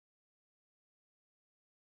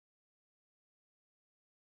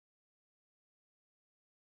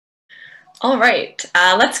All right,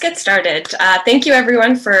 let's get started. Thank you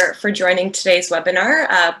everyone for joining today's webinar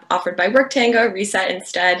offered by WorkTango, Reset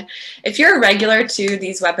Instead. If you're a regular to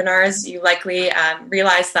these webinars, you likely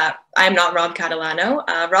realize that I'm not Rob Catalano.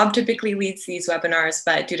 Rob typically leads these webinars,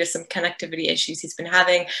 but due to some connectivity issues he's been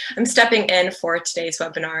having, I'm stepping in for today's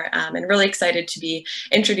webinar and really excited to be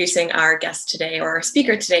introducing our guest today, or our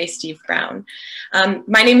speaker today, Steve Browne.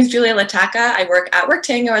 My name is Julia Lataka. I work at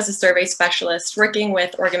WorkTango as a survey specialist, working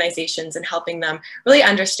with organizations and helping them really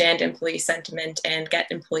understand employee sentiment and get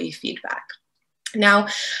employee feedback. Now,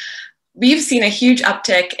 we've seen a huge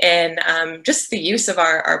uptick in just the use of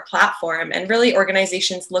our platform, and really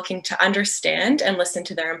organizations looking to understand and listen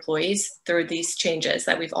to their employees through these changes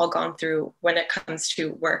that we've all gone through when it comes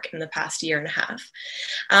to work in the past year and a half.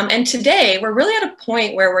 And today we're really at a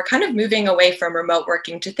point where we're kind of moving away from remote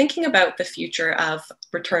working to thinking about the future of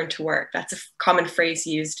return to work. That's a common phrase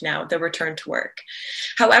used now, the return to work.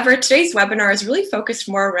 However, today's webinar is really focused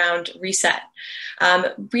more around reset.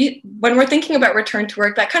 When we're thinking about return to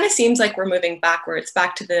work, that kind of seems like we're moving backwards,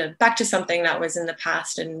 back to something that was in the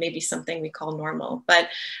past and maybe something we call normal. But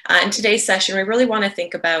in today's session, we really want to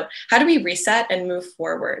think about how do we reset and move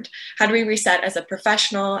forward? How do we reset as a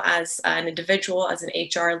professional, as an individual, as an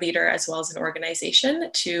HR leader, as well as an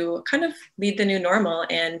organization to kind of lead the new normal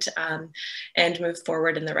and move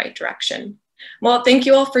forward in the right direction? Well, thank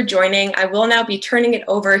you all for joining. I will now be turning it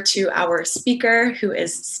over to our speaker, who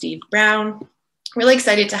is Steve Browne. Really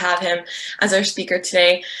excited to have him as our speaker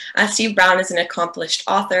today. Steve Browne is an accomplished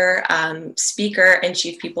author, speaker, and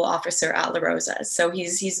chief people officer at LaRosa. So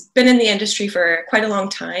he's been in the industry for quite a long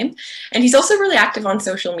time, and he's also really active on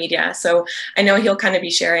social media. So I know he'll kind of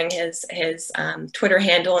be sharing his Twitter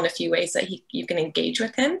handle in a few ways that you can engage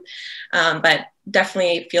with him, but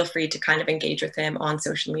definitely feel free to kind of engage with him on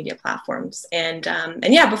social media platforms. And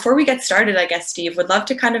yeah, before we get started, I guess, Steve, would love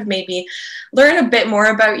to kind of maybe learn a bit more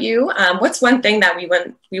about you. What's one thing that we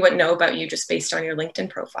wouldn't know about you just based on your LinkedIn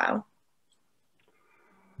profile?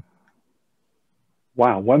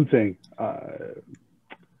 Wow, one thing.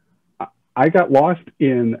 I got lost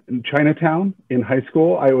in Chinatown in high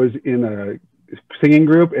school. I was in a singing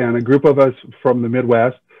group, and a group of us from the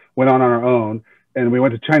Midwest went on our own, and we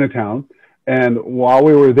went to Chinatown. And while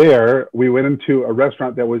we were there, we went into a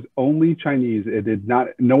restaurant that was only Chinese.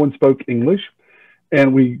 No one spoke English,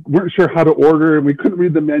 and we weren't sure how to order, and we couldn't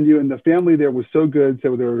read the menu, and the family there was so good.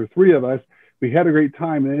 So there were three of us. We had a great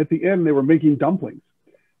time. And at the end, they were making dumplings,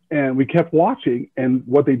 and we kept watching. And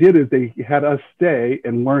what they did is they had us stay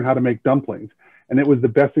and learn how to make dumplings. And it was the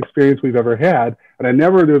best experience we've ever had. And I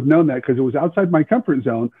never would have known that because it was outside my comfort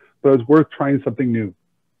zone, but it was worth trying something new.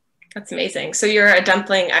 That's amazing. So you're a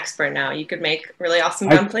dumpling expert now. You could make really awesome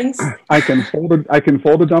dumplings. I can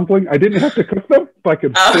fold a dumpling. I didn't have to cook them, but I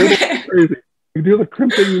could fold it crazy. You do the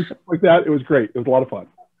crimping and stuff like that. It was great. It was a lot of fun.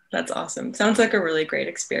 That's awesome. Sounds like a really great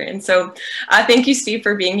experience. So thank you, Steve,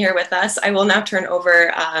 for being here with us. I will now turn over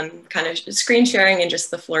kind of screen sharing and just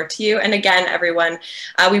the floor to you. And again, everyone,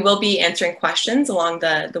 we will be answering questions along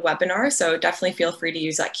the webinar. So definitely feel free to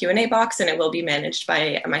use that Q&A box, and it will be managed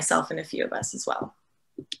by myself and a few of us as well.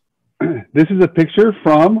 This is a picture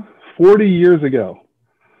from 40 years ago.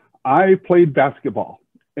 I played basketball,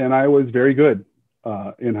 and I was very good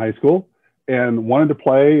in high school and wanted to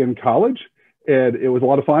play in college, and it was a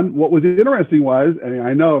lot of fun. What was interesting was,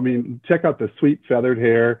 check out the sweet feathered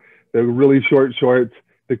hair, the really short shorts,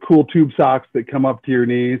 the cool tube socks that come up to your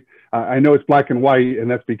knees. I know it's black and white, and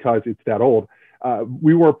that's because it's that old.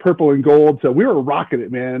 We wore purple and gold, so we were rocking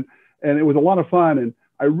it, man, and it was a lot of fun, and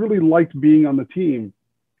I really liked being on the team.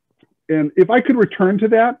 And if I could return to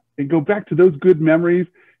that and go back to those good memories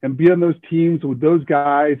and be on those teams with those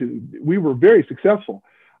guys, and we were very successful,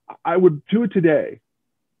 I would do it today.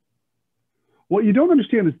 What you don't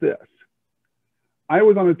understand is this. I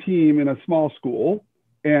was on a team in a small school,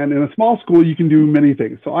 and in a small school, you can do many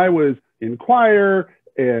things. So I was in choir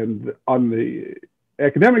and on the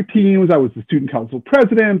academic teams. I was the student council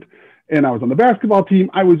president, and I was on the basketball team.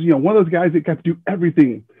 I was, one of those guys that got to do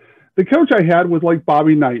everything. The coach I had was like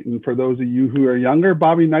Bobby Knight. And for those of you who are younger,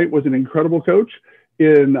 Bobby Knight was an incredible coach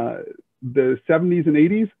in the 70s and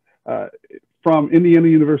 80s from Indiana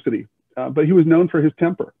University. But he was known for his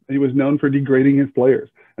temper. He was known for degrading his players.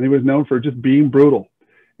 And he was known for just being brutal.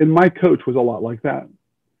 And my coach was a lot like that.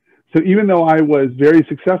 So even though I was very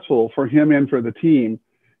successful for him and for the team,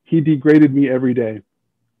 he degraded me every day.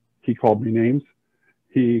 He called me names.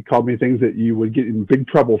 He called me things that you would get in big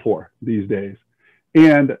trouble for these days.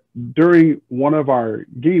 And during one of our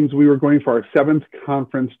games, we were going for our 7th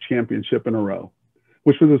conference championship in a row,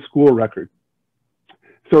 which was a school record.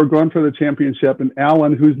 So we're going for the championship, and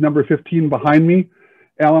Alan, who's number 15 behind me,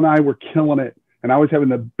 Al and I were killing it, and I was having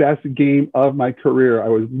the best game of my career. I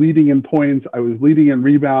was leading in points. I was leading in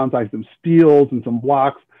rebounds. I had some steals and some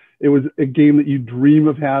blocks. It was a game that you dream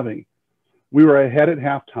of having. We were ahead at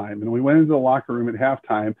halftime, and we went into the locker room at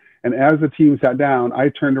halftime, and as the team sat down, I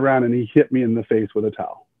turned around and he hit me in the face with a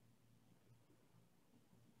towel.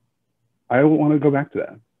 I don't want to go back to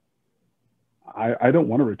that. I don't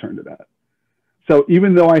want to return to that. So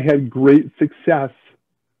even though I had great success,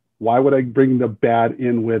 why would I bring the bad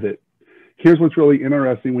in with it? Here's what's really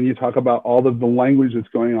interesting when you talk about all of the language that's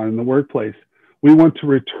going on in the workplace. We want to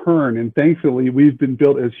return, and thankfully we've been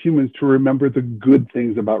built as humans to remember the good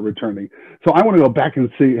things about returning. So I want to go back and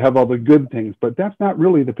have all the good things, but that's not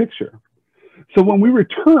really the picture. So when we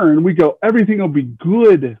return, we go, everything will be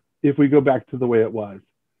good if we go back to the way it was.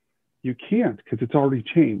 You can't, because it's already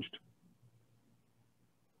changed.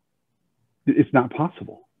 It's not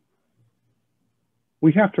possible.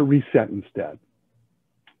 We have to reset instead.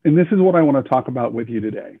 And this is what I want to talk about with you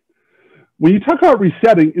today. When you talk about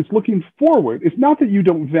resetting, it's looking forward. It's not that you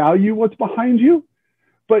don't value what's behind you,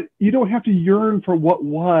 but you don't have to yearn for what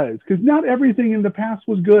was, because not everything in the past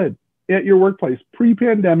was good at your workplace,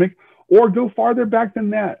 pre-pandemic, or go farther back than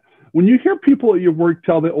that. When you hear people at your work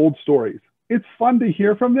tell the old stories, it's fun to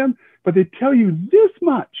hear from them, but they tell you this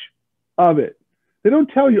much of it. They don't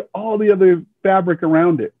tell you all the other fabric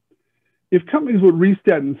around it. If companies would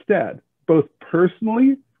reset instead, both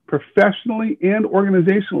personally, professionally, and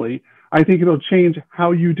organizationally, I think it'll change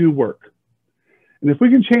how you do work. And if we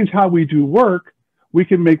can change how we do work, we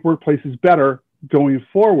can make workplaces better going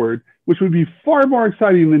forward, which would be far more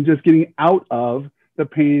exciting than just getting out of the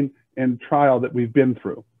pain and trial that we've been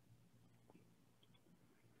through.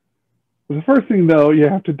 The first thing, though, you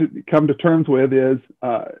have to come to terms with is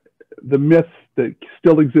the myths that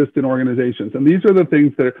still exist in organizations. And these are the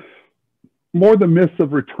things that are more the myths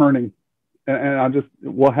of returning. And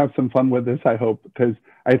we'll have some fun with this, I hope, because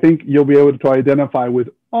I think you'll be able to identify with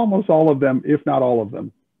almost all of them, if not all of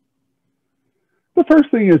them. The first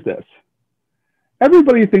thing is this.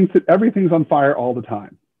 Everybody thinks that everything's on fire all the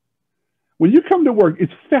time. When you come to work,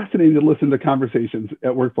 it's fascinating to listen to conversations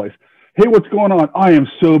at workplace. Hey, what's going on? I am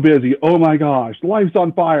so busy. Oh my gosh, life's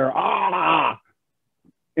on fire. Ah!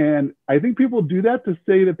 And I think people do that to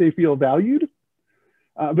say that they feel valued.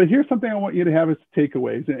 But here's something I want you to have as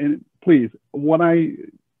takeaways. And please,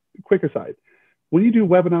 quick aside, when you do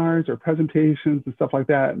webinars or presentations and stuff like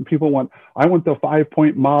that, and people I want the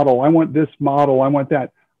 5-point model, I want this model, I want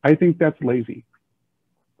that, I think that's lazy.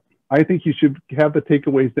 I think you should have the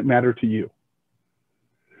takeaways that matter to you.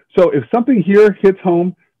 So if something here hits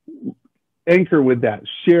home, anchor with that,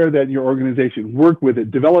 share that in your organization, work with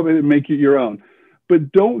it, develop it and make it your own.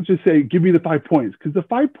 But don't just say, give me the 5 points, because the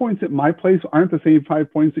 5 points at my place aren't the same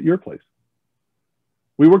 5 points at your place.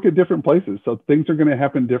 We work at different places, so things are going to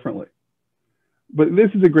happen differently. But this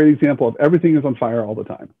is a great example of everything is on fire all the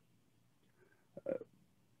time.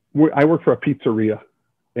 I work for a pizzeria,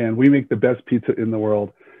 and we make the best pizza in the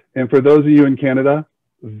world. And for those of you in Canada,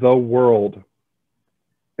 the world.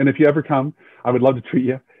 And if you ever come, I would love to treat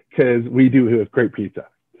you, because we do have great pizza.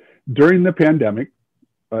 During the pandemic,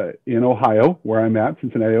 in Ohio, where I'm at,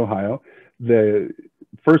 Cincinnati, Ohio, the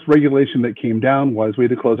first regulation that came down was we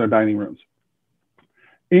had to close our dining rooms.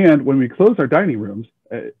 And when we closed our dining rooms,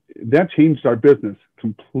 that changed our business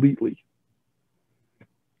completely.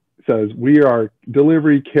 So we are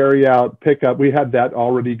delivery, carry out, pickup, we had that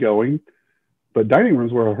already going, but dining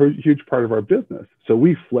rooms were a huge part of our business. So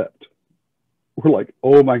we flipped. We're like,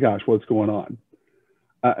 oh my gosh, what's going on?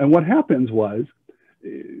 And what happens was,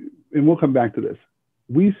 and we'll come back to this,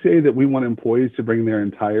 we say that we want employees to bring their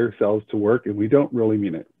entire selves to work, and we don't really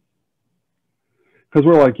mean it. Because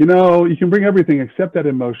we're like, you can bring everything except that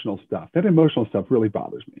emotional stuff. That emotional stuff really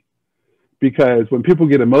bothers me. Because when people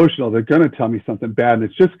get emotional, they're going to tell me something bad, and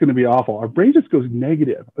it's just going to be awful. Our brain just goes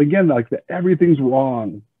negative. Again, like the everything's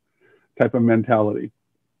wrong type of mentality.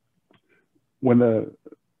 When the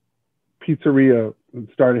pizzeria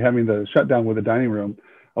started having the shutdown with the dining room,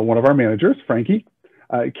 one of our managers, Frankie,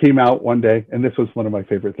 came out one day, and this was one of my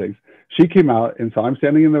favorite things. She came out, and so I'm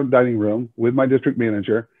standing in the dining room with my district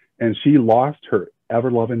manager, and she lost her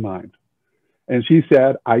ever-loving mind. And she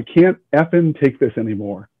said, I can't effing take this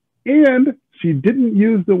anymore. And she didn't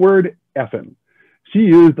use the word effing. She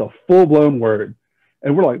used a full-blown word.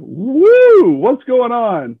 And we're like, woo, what's going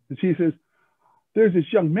on? And she says, there's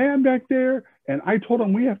this young man back there, and I told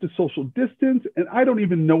him we have to social distance, and I don't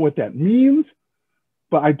even know what that means.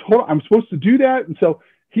 But I told him I'm supposed to do that. And so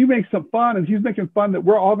he makes some fun, and he's making fun that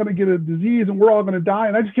we're all going to get a disease and we're all going to die.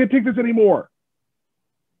 And I just can't take this anymore.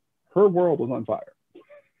 Her world was on fire.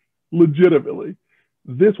 Legitimately.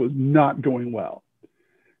 This was not going well.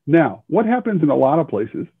 Now, what happens in a lot of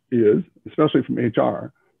places is, especially from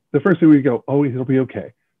HR, the first thing we go, oh, it'll be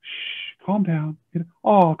okay. Shh, calm down.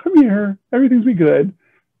 Oh, come here. Everything's be good.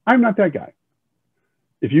 I'm not that guy.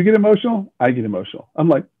 If you get emotional, I get emotional. I'm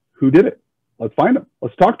like, who did it? Let's find him.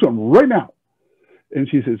 Let's talk to him right now. And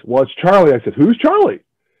she says, well, it's Charlie. I said, who's Charlie?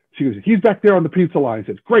 She goes, he's back there on the pizza line. I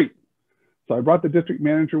said, great. So I brought the district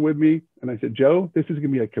manager with me and I said, Joe, this is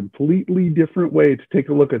going to be a completely different way to take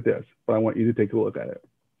a look at this, but I want you to take a look at it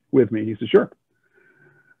with me. He said, sure.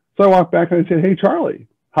 So I walked back and I said, hey, Charlie.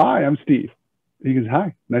 Hi, I'm Steve. He goes,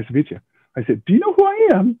 hi, nice to meet you. I said, do you know who I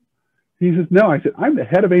am? He says, no. I said, I'm the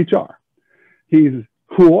head of HR. He says,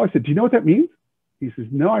 cool. I said, do you know what that means? He says,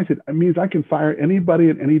 no. I said, it means I can fire anybody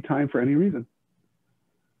at any time for any reason.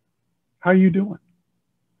 How are you doing?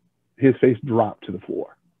 His face dropped to the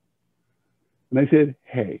floor. And I said,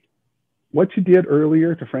 hey, what you did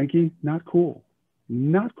earlier to Frankie, not cool.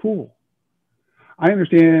 Not cool. I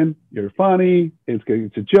understand you're funny. It's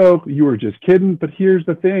a joke. You were just kidding. But here's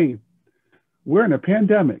the thing. We're in a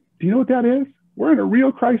pandemic. Do you know what that is? We're in a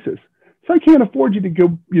real crisis. So I can't afford you to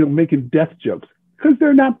go, making death jokes because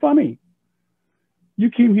they're not funny.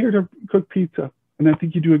 You came here to cook pizza, and I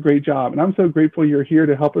think you do a great job. And I'm so grateful you're here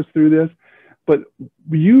to help us through this. But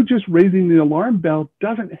you just raising the alarm bell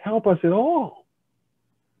doesn't help us at all.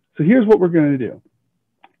 So here's what we're going to do.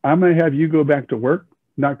 I'm going to have you go back to work.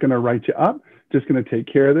 Not going to write you up. Just going to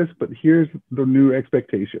take care of this. But here's the new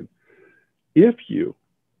expectation. If you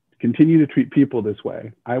continue to treat people this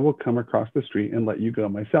way, I will come across the street and let you go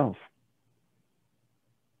myself.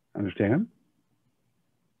 Understand?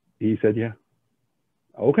 He said, yeah.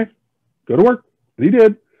 Okay, go to work. And he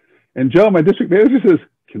did. And Joe, my district manager, says,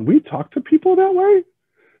 can we talk to people that way?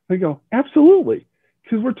 I go, absolutely.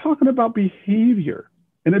 Because we're talking about behavior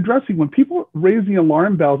and addressing when people raise the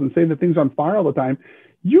alarm bells and say that things on fire all the time,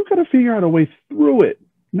 you got to figure out a way through it,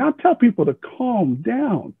 not tell people to calm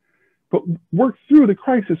down, but work through the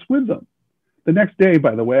crisis with them. The next day,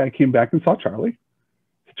 by the way, I came back and saw Charlie.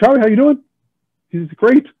 I said, Charlie, how you doing? He said,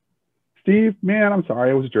 great. Steve, man, I'm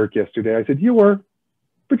sorry. I was a jerk yesterday. I said, you were.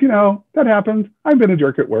 But that happens. I've been a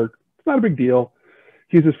jerk at work. It's not a big deal.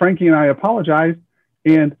 He says, Frankie and I apologize,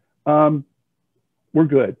 and we're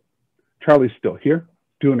good. Charlie's still here,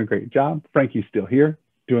 doing a great job. Frankie's still here,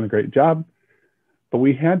 doing a great job. But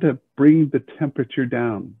we had to bring the temperature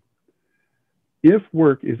down. If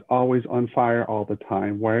work is always on fire all the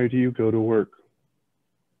time, why do you go to work?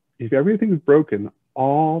 If everything's broken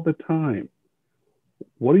all the time,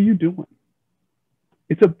 what are you doing?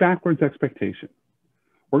 It's a backwards expectation.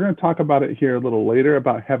 We're going to talk about it here a little later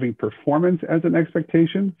about having performance as an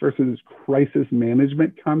expectation versus crisis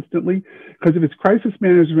management constantly. Because if it's crisis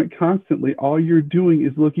management constantly, all you're doing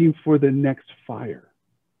is looking for the next fire.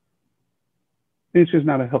 It's just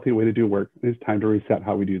not a healthy way to do work. It's time to reset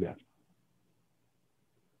how we do that.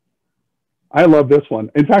 I love this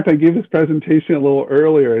one. In fact, I gave this presentation a little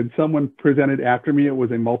earlier and someone presented after me. It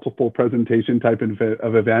was a multiple presentation type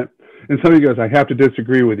of event. And somebody goes, I have to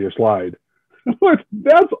disagree with your slide.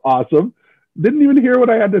 That's awesome. Didn't even hear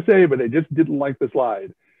what I had to say, but they just didn't like the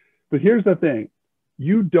slide. But here's the thing.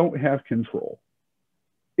 You don't have control.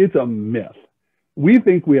 It's a myth. We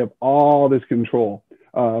think we have all this control.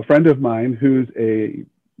 A friend of mine who's a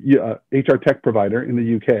HR tech provider in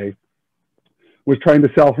the UK was trying to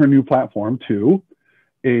sell her new platform to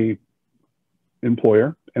an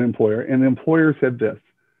employer, and the employer said this.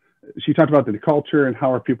 She talked about the culture and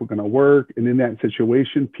how are people going to work. And in that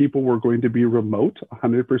situation, people were going to be remote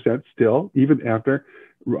 100% still, even after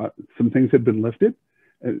some things had been lifted.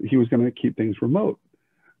 He was going to keep things remote.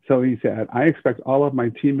 So he said, I expect all of my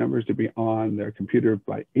team members to be on their computer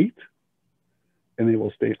by 8, and they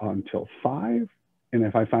will stay on till 5. And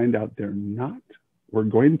if I find out they're not, we're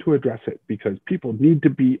going to address it because people need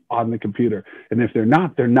to be on the computer. And if they're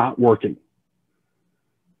not working.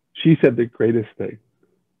 She said the greatest thing.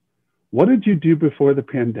 What did you do before the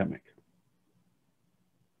pandemic?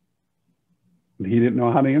 And he didn't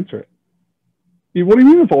know how to answer it. What do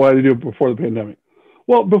you mean what did I do before the pandemic?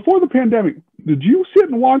 Well, before the pandemic, did you sit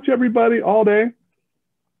and watch everybody all day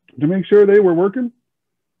to make sure they were working?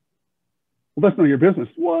 Well, that's not your business.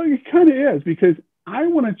 Well, it kind of is because I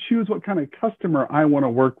want to choose what kind of customer I want to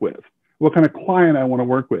work with, what kind of client I want to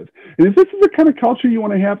work with. And if this is the kind of culture you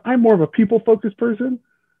want to have, I'm more of a people-focused person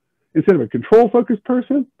instead of a control-focused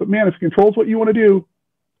person. But man, if control is what you want to do,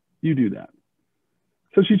 you do that.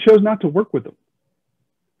 So she chose not to work with them.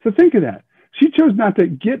 So think of that. She chose not to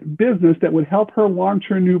get business that would help her launch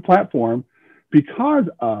her new platform because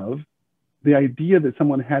of the idea that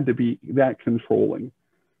someone had to be that controlling.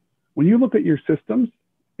 When you look at your systems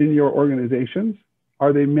in your organizations,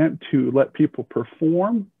 Are they meant to let people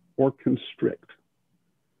perform or constrict?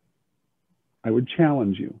 I would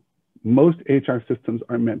challenge you. Most HR systems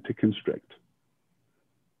are meant to constrict.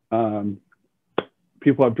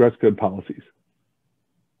 People have dress code policies.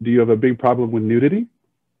 Do you have a big problem with nudity?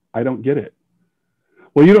 I don't get it.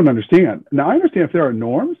 Well, you don't understand. Now, I understand if there are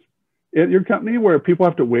norms at your company where people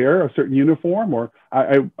have to wear a certain uniform, or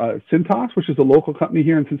Cintas, which is a local company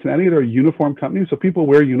here in Cincinnati, they're a uniform company, so people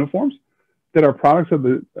wear uniforms that are products of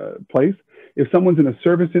the place. If someone's in a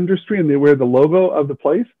service industry and they wear the logo of the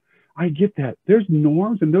place, I get that. There's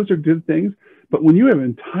norms and those are good things. But when you have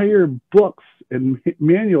entire books and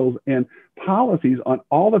manuals and policies on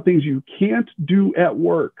all the things you can't do at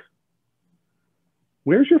work,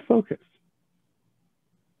 where's your focus?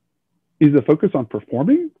 Is the focus on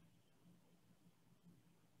performing?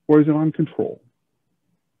 Or is it on control?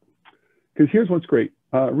 Because here's what's great.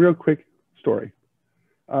 Real quick story.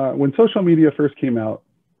 When social media first came out,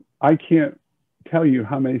 I can't tell you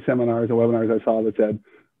how many seminars and webinars I saw that said,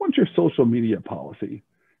 what's your social media policy?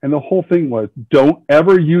 And the whole thing was, don't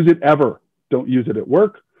ever use it ever. Don't use it at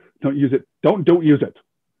work. Don't use it. Don't use it.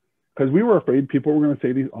 Because we were afraid people were going to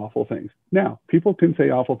say these awful things. Now, people can say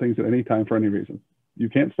awful things at any time for any reason. You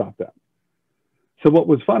can't stop that. So what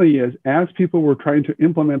was funny is, as people were trying to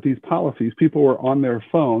implement these policies, people were on their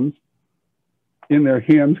phones in their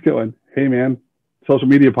hands going, hey man, social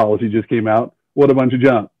media policy just came out. What a bunch of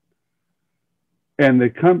junk. And the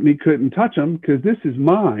company couldn't touch them because this is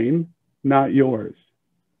mine, not yours.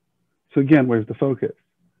 So again, where's the focus?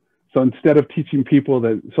 So instead of teaching people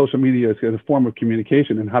that social media is a form of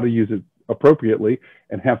communication and how to use it appropriately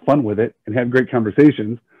and have fun with it and have great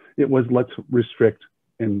conversations, it was let's restrict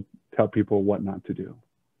and tell people what not to do.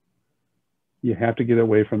 You have to get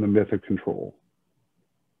away from the myth of control.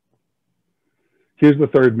 Here's the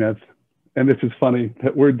third myth, and this is funny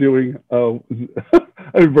that we're doing a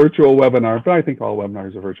virtual webinar, but I think all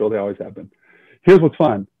webinars are virtual. They always have been. Here's what's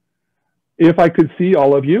fun. If I could see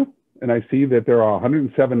all of you, and I see that there are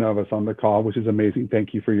 107 of us on the call, which is amazing.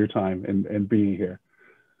 Thank you for your time and being here.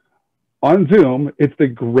 On Zoom, it's the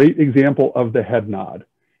great example of the head nod.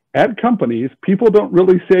 At companies, people don't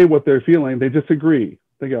really say what they're feeling. They just agree.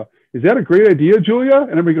 They go, is that a great idea, Julia?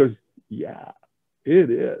 And everybody goes, yeah, it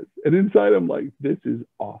is. And inside I'm like, this is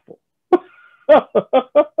awful.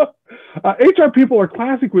 HR people are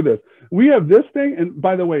classic with this. We have this thing. And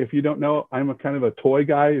by the way, if you don't know, I'm a kind of a toy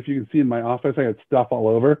guy. If you can see in my office, I got stuff all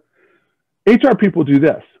over. HR people do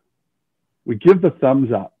this. We give the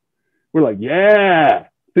thumbs up. We're like, yeah,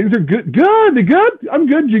 things are good. Good, they're good. I'm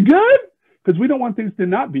good, you good? Because we don't want things to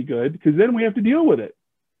not be good, because then we have to deal with it.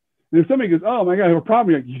 And if somebody goes, oh my God, I have a problem,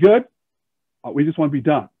 you're like, you good? We just want to be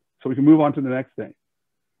done so we can move on to the next thing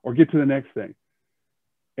or get to the next thing.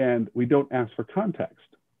 And we don't ask for context.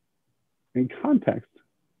 And context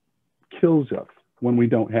kills us when we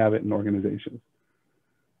don't have it in organizations.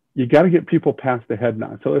 You got to get people past the head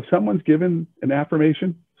nod. So if someone's given an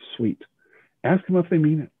affirmation, sweet. Ask them if they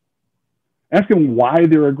mean it. Ask them why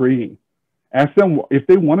they're agreeing. Ask them if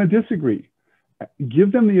they want to disagree.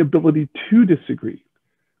 Give them the ability to disagree.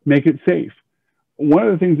 Make it safe. One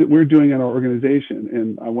of the things that we're doing in our organization,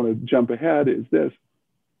 and I want to jump ahead, is this.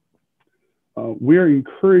 We're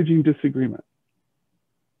encouraging disagreement.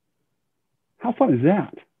 How fun is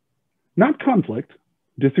that? Not conflict,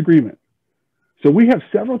 disagreement. So we have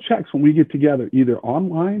several checks when we get together, either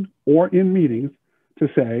online or in meetings, to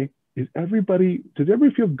say, does everybody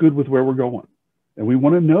feel good with where we're going? And we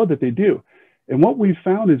want to know that they do. And what we've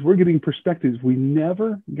found is we're getting perspectives we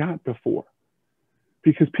never got before,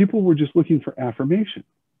 because people were just looking for affirmation.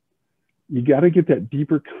 You got to get that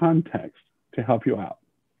deeper context to help you out.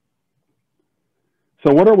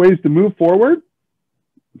 So what are ways to move forward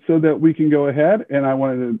so that we can go ahead? And I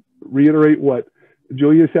wanted to reiterate what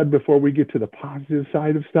Julia said before we get to the positive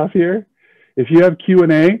side of stuff here. If you have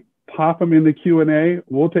Q&A, pop them in the Q&A.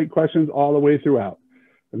 We'll take questions all the way throughout.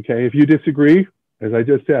 Okay, if you disagree, as I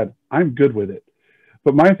just said, I'm good with it.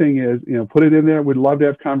 But my thing is, put it in there. We'd love to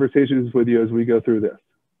have conversations with you as we go through this.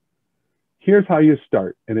 Here's how you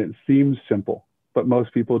start, and it seems simple, but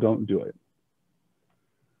most people don't do it.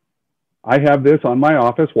 I have this on my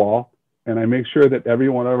office wall, and I make sure that every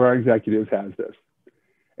one of our executives has this.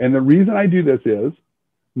 And the reason I do this is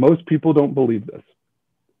most people don't believe this.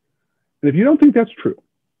 And if you don't think that's true,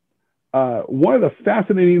 one of the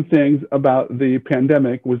fascinating things about the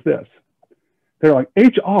pandemic was this. They're like,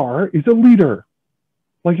 HR is a leader.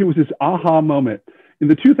 Like it was this aha moment. In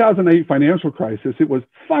the 2008 financial crisis, it was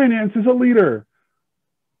finance is a leader,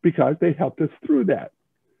 because they helped us through that.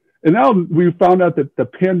 And now we found out that the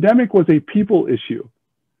pandemic was a people issue.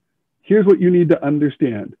 Here's what you need to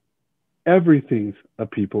understand. Everything's a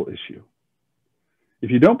people issue.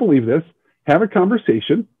 If you don't believe this, have a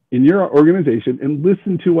conversation in your organization and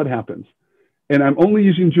listen to what happens. And I'm only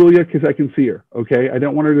using Julia because I can see her, okay? I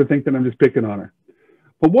don't want her to think that I'm just picking on her.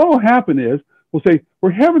 But what will happen is, we'll say,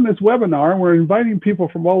 we're having this webinar and we're inviting people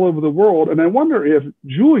from all over the world. And I wonder if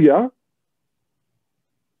Julia,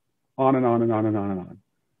 on and on and on and on and on.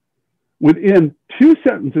 Within 2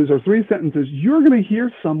 sentences or 3 sentences, you're going to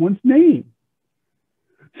hear someone's name.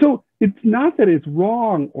 So it's not that it's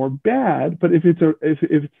wrong or bad, but if it's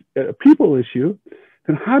a people issue,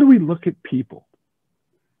 then how do we look at people?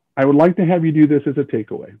 I would like to have you do this as a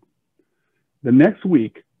takeaway. The next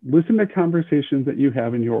week, listen to conversations that you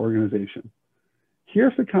have in your organization. Hear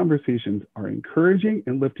if the conversations are encouraging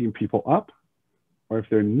and lifting people up, or if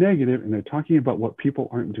they're negative and they're talking about what people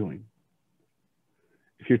aren't doing.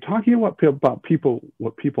 If you're talking about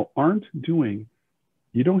what people aren't doing,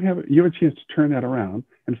 you have a chance to turn that around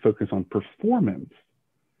and focus on performance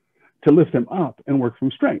to lift them up and work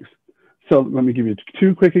from strengths. So let me give you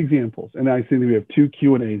 2 quick examples. And I see that we have 2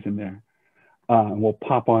 Q&As in there. We'll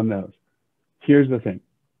pop on those. Here's the thing.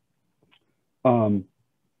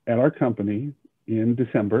 At our company in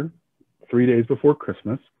December, 3 days before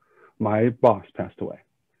Christmas, my boss passed away.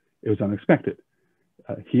 It was unexpected.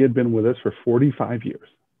 He had been with us for 45 years,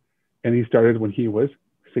 and he started when he was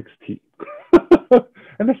 16.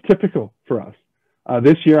 And that's typical for us.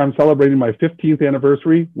 This year, I'm celebrating my 15th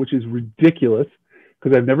anniversary, which is ridiculous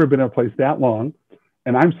because I've never been in a place that long,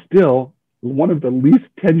 and I'm still one of the least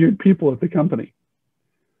tenured people at the company.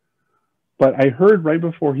 But I heard right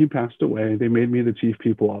before he passed away, they made me the chief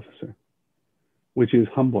people officer, which is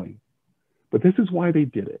humbling. But this is why they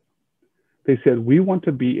did it. They said, we want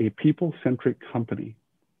to be a people-centric company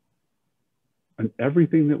in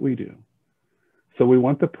everything that we do. So we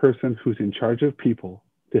want the person who's in charge of people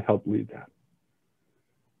to help lead that.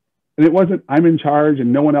 And it wasn't, I'm in charge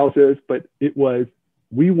and no one else is, but it was,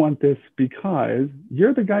 we want this because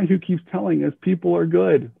you're the guy who keeps telling us people are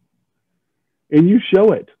good. And you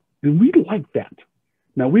show it. And we like that.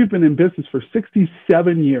 Now, we've been in business for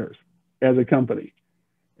 67 years as a company.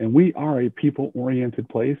 And we are a people-oriented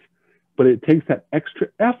place, but it takes that extra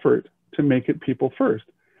effort to make it people first.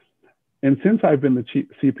 And since I've been the chief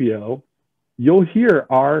CPO, you'll hear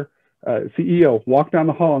our CEO walk down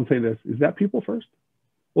the hall and say this, is that people first?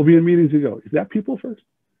 We'll be in meetings and go, is that people first?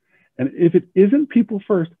 And if it isn't people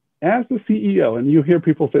first, as the CEO, and you hear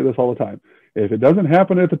people say this all the time, if it doesn't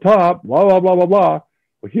happen at the top, blah, blah, blah, blah, blah,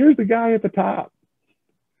 well, here's the guy at the top.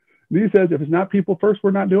 And he says, if it's not people first,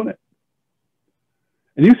 we're not doing it.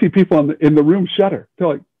 And you see people in the room shudder. They're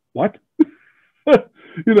like, what?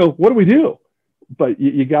 What do we do? But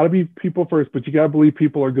you got to be people first, but you got to believe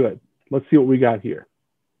people are good. Let's see what we got here.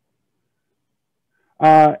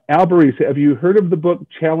 Al Baris, have you heard of the book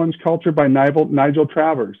Challenge Culture by Nigel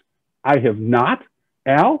Travers? I have not,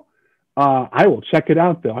 Al. I will check it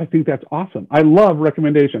out, though. I think that's awesome. I love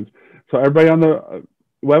recommendations. So everybody on the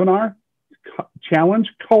webinar, Challenge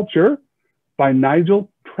Culture by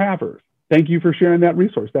Nigel Travers. Thank you for sharing that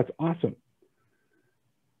resource. That's awesome.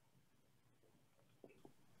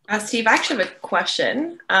 Steve, I actually have a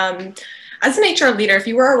question. As an HR leader, if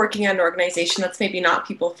you were working at an organization that's maybe not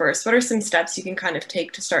people first, what are some steps you can kind of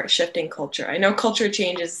take to start shifting culture? I know culture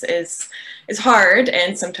change is hard,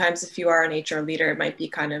 and sometimes if you are an HR leader, it might be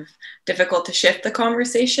kind of difficult to shift the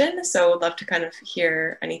conversation. So I'd love to kind of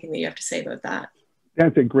hear anything that you have to say about that.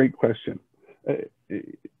 That's a great question.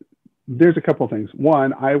 There's a couple of things.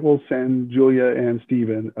 One, I will send Julia and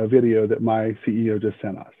Steven a video that my CEO just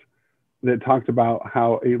sent us that talked about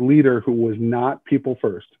how a leader who was not people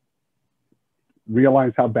first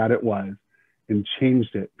realized how bad it was and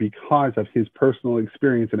changed it because of his personal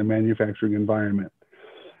experience in a manufacturing environment.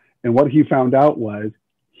 And what he found out was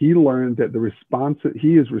he learned that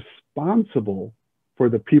he is responsible for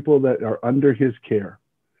the people that are under his care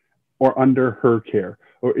or under her care,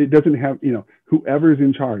 or it doesn't have, whoever's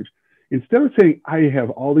in charge. Instead of saying, I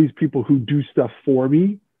have all these people who do stuff for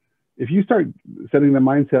me, if you start setting the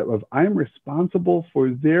mindset of, I'm responsible for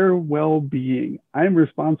their well-being, I'm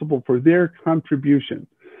responsible for their contribution.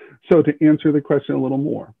 So to answer the question a little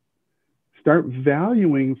more, start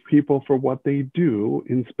valuing people for what they do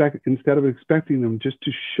instead of expecting them just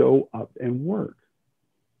to show up and work.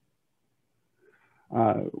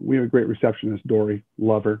 We have a great receptionist, Dory,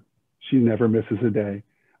 love her. She never misses a day.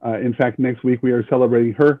 In fact, next week we are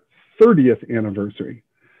celebrating her 30th anniversary.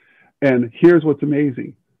 And here's what's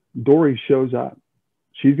amazing. Dory shows up.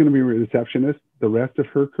 She's going to be a receptionist the rest of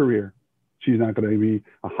her career. She's not going to be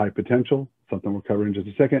a high potential, something we'll cover in just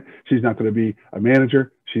a second. She's not going to be a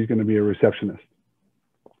manager. She's going to be a receptionist.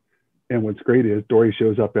 And what's great is Dory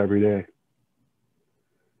shows up every day.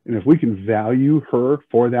 And if we can value her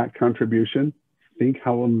for that contribution, think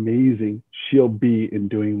how amazing she'll be in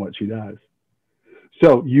doing what she does.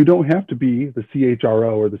 So you don't have to be the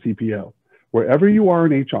CHRO or the CPO. Wherever you are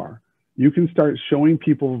in HR, you can start showing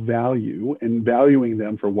people value and valuing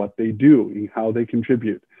them for what they do and how they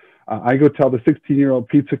contribute. I go tell the 16-year-old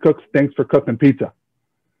pizza cooks, thanks for cooking pizza.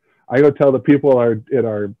 I go tell the people at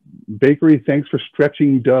our bakery, thanks for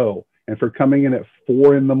stretching dough and for coming in at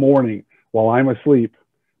 4 in the morning while I'm asleep.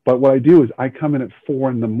 But what I do is I come in at 4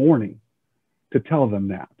 in the morning to tell them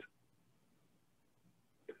that.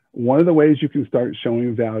 One of the ways you can start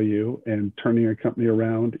showing value and turning your company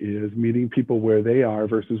around is meeting people where they are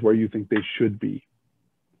versus where you think they should be.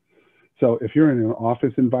 So if you're in an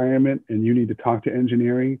office environment and you need to talk to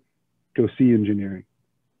engineering, go see engineering.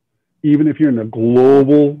 Even if you're in a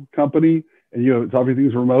global company and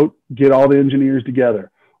everything's remote, get all the engineers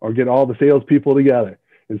together or get all the salespeople together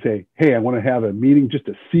and say, hey, I want to have a meeting just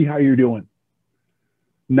to see how you're doing.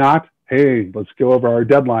 Not, hey, let's go over our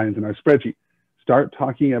deadlines and our spreadsheet. Start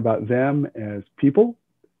talking about them as people.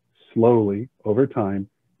 Slowly, over time,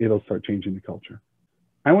 it'll start changing the culture.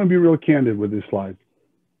 I want to be real candid with this slide.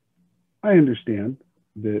 I understand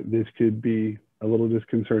that this could be a little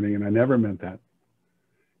disconcerting, and I never meant that.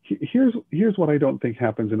 Here's what I don't think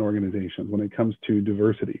happens in organizations when it comes to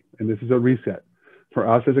diversity, and this is a reset for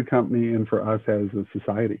us as a company and for us as a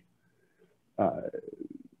society.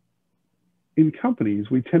 In companies,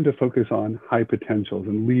 we tend to focus on high potentials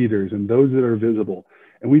and leaders and those that are visible.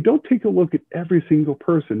 And we don't take a look at every single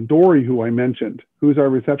person. Dory, who I mentioned, who is our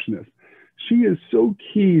receptionist, she is so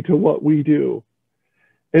key to what we do.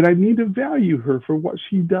 And I need to value her for what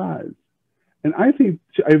she does. And I think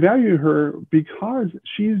I value her because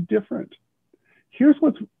she's different. Here's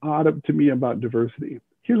what's odd to me about diversity.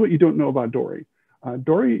 Here's what you don't know about Dory.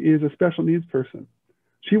 Dory is a special needs person.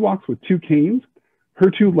 She walks with 2 canes. Her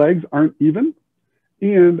 2 legs aren't even,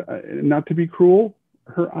 and not to be cruel,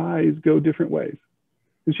 her eyes go different ways.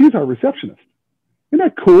 And she's our receptionist. Isn't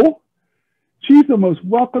that cool? She's the most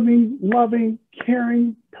welcoming, loving,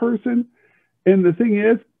 caring person. And the thing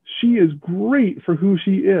is, she is great for who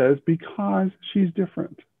she is because she's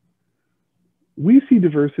different. We see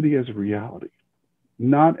diversity as a reality,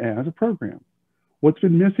 not as a program. What's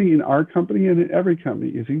been missing in our company and in every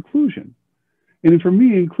company is inclusion. And for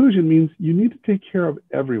me, inclusion means you need to take care of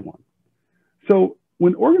everyone. So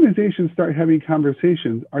when organizations start having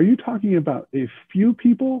conversations, are you talking about a few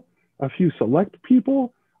people, a few select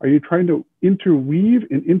people? Are you trying to interweave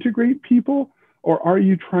and integrate people? Or are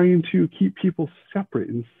you trying to keep people separate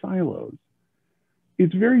in silos?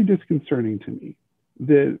 It's very disconcerting to me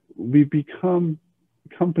that we've become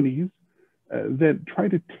companies that try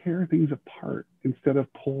to tear things apart instead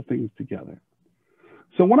of pull things together.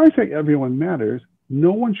 So when I say everyone matters,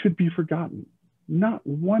 no one should be forgotten, not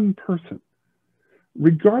one person,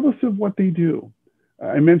 regardless of what they do.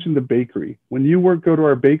 I mentioned the bakery. When you go to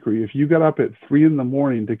our bakery, if you got up at 3 in the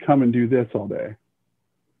morning to come and do this all day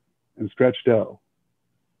and stretch dough,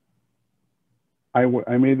 I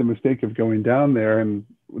made the mistake of going down there, and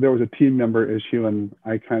there was a team member issue, and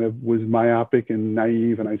I kind of was myopic and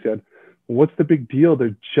naive, and I said, well, what's the big deal?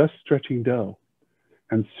 They're just stretching dough.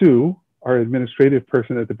 And Sue, our administrative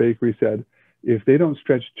person at the bakery, said, if they don't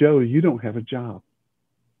stretch dough, you don't have a job.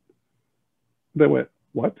 They went,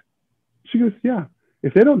 what? She goes, yeah,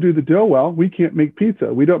 if they don't do the dough well, we can't make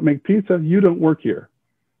pizza. We don't make pizza, you don't work here.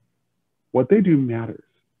 What they do matters.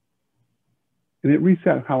 And it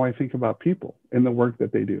reset how I think about people and the work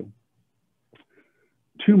that they do.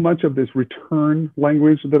 Too much of this return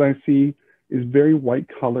language that I see is very white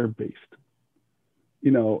collar based. You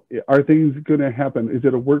know, are things going to happen? Is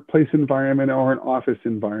it a workplace environment or an office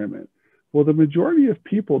environment? Well, the majority of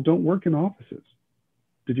people don't work in offices.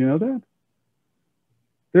 Did you know that?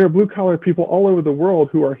 There are blue collar people all over the world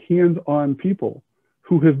who are hands-on people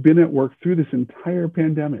who have been at work through this entire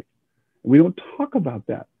pandemic. We don't talk about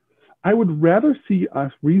that. I would rather see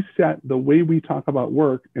us reset the way we talk about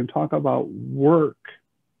work and talk about work,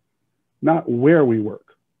 not where we work.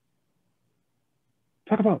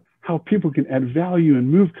 Talk about how people can add value and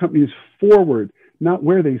move companies forward, not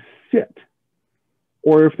where they sit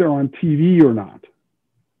or if they're on TV or not.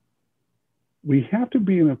 We have to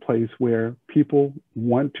be in a place where people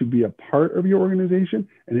want to be a part of your organization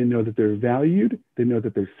and they know that they're valued, they know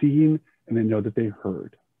that they're seen, and they know that they're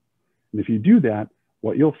heard. And if you do that,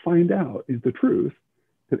 what you'll find out is the truth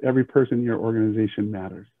that every person in your organization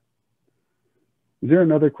matters. Is there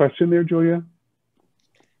another question there, Julia?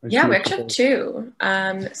 Yeah, we actually have two.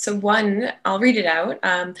 So one, I'll read it out.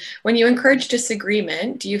 When you encourage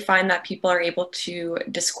disagreement, do you find that people are able to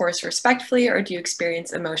discourse respectfully, or do you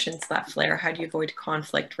experience emotions that flare? How do you avoid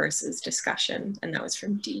conflict versus discussion? And that was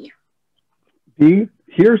from D. D,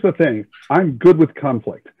 here's the thing. I'm good with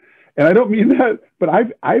conflict. And I don't mean that, but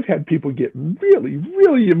I've had people get really,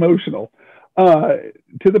 really emotional to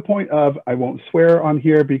the point of, I won't swear on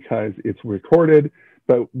here because it's recorded,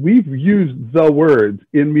 but we've used the words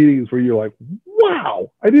in meetings where you're like,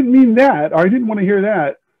 wow, I didn't mean that, or I didn't want to hear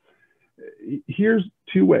that. Here's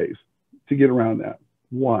two ways to get around that.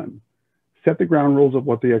 One, set the ground rules of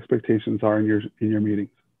what the expectations are in your meetings.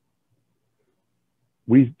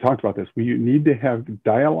 We talked about this. We need to have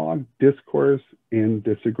dialogue, discourse, and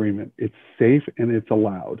disagreement. It's safe and it's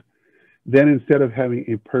allowed. Then instead of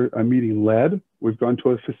having a meeting led, we've gone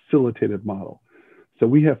to a facilitated model. So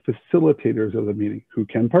we have facilitators of the meeting who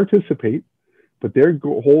can participate, but their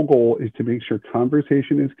whole goal is to make sure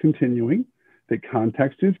conversation is continuing, that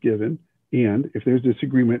context is given, and if there's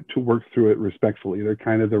disagreement, to work through it respectfully. They're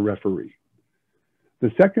kind of the referee.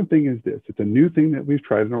 The second thing is this. It's a new thing that we've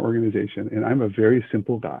tried in our organization, and I'm a very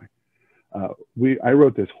simple guy. I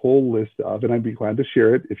wrote this whole list of, and I'd be glad to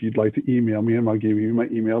share it if you'd like to email me, and I'll give you my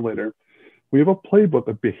email later. We have a playbook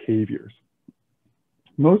of behaviors.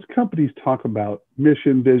 Most companies talk about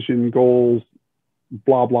mission, vision, goals,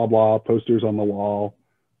 blah, blah, blah, posters on the wall.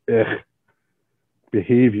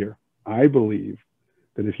 Behavior. I believe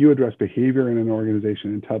that if you address behavior in an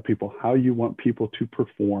organization and tell people how you want people to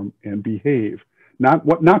perform and behave, not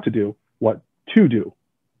what not to do, what to do,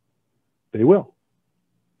 they will.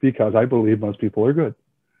 Because I believe most people are good.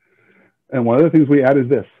 And one of the things we add is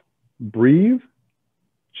this: breathe,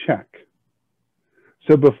 check.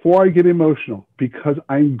 So before I get emotional, because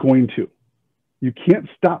I'm going to, you can't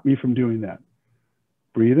stop me from doing that.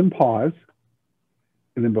 Breathe and pause.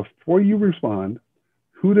 And then before you respond,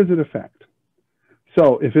 who does it affect?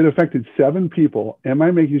 So if it affected 7 people, am I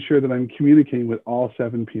making sure that I'm communicating with all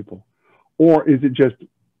 7 people? Or is it just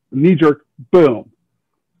knee-jerk, boom?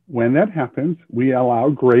 When that happens, we allow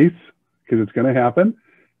grace, because it's going to happen,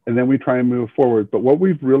 and then we try and move forward. But what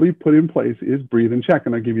we've really put in place is breathe and check.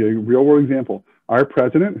 And I'll give you a real-world example. Our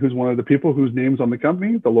president, who's one of the people whose name's on the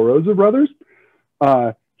company, the LaRosa brothers,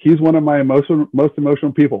 he's one of my most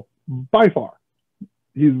emotional people, by far.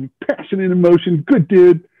 He's passionate in emotion, good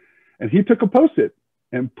dude. And he took a Post-it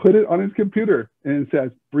and put it on his computer, and it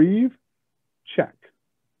says, breathe, check.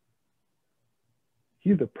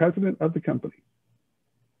 He's the president of the company.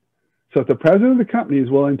 So if the president of the company is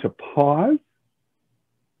willing to pause,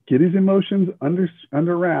 get his emotions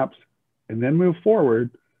under wraps, and then move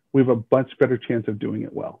forward, we have a much better chance of doing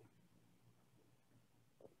it well.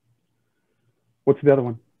 What's the other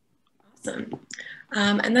one? Awesome.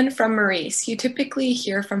 And then from Maurice, you typically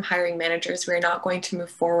hear from hiring managers, we're not going to move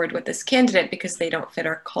forward with this candidate because they don't fit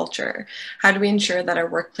our culture. How do we ensure that our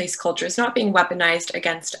workplace culture is not being weaponized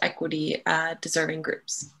against equity deserving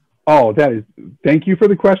groups? Oh, thank you for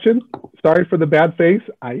the question. Sorry for the bad face.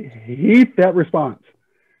 I hate that response.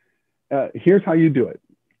 Here's how you do it.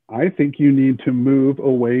 I think you need to move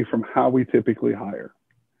away from how we typically hire.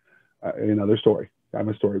 Another story. I'm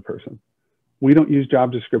a story person. We don't use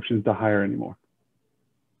job descriptions to hire anymore.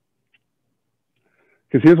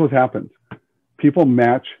 Because here's what happens. People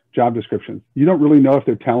match job descriptions. You don't really know if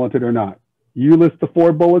they're talented or not. You list the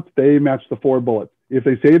 4 bullets, they match the 4 bullets. If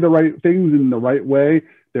they say the right things in the right way,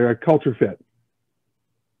 they're a culture fit.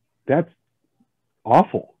 That's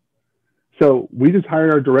awful. So we just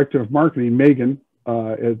hired our director of marketing, Megan,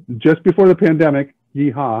 just before the pandemic,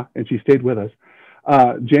 yeehaw, and she stayed with us,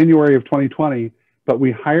 January of 2020, but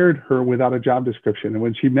we hired her without a job description. And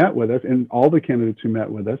when she met with us, and all the candidates who met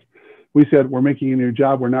with us, we said, we're making a new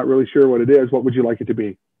job. We're not really sure what it is. What would you like it to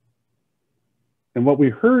be? And what we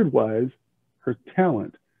heard was her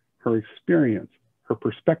talent, her experience, her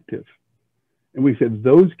perspective. And we said,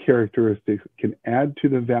 those characteristics can add to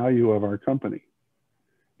the value of our company.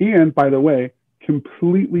 And by the way,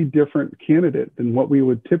 completely different candidate than what we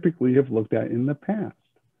would typically have looked at in the past.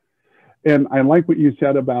 And I like what you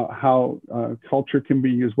said about how culture can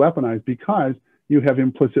be used weaponized, because you have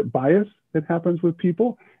implicit bias that happens with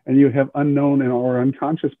people, and you have unknown and or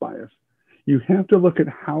unconscious bias. You have to look at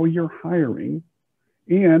how you're hiring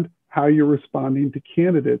and how you're responding to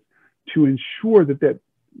candidates to ensure that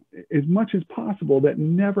as much as possible, that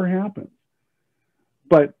never happens.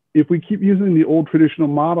 But if we keep using the old traditional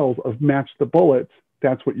models of match the bullets,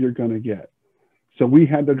 that's what you're going to get. So we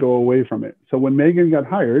had to go away from it. So when Megan got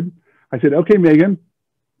hired, I said, okay, Megan,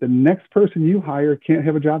 the next person you hire can't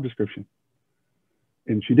have a job description.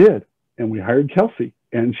 And she did. And we hired Kelsey,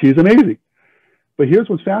 and she's amazing. But here's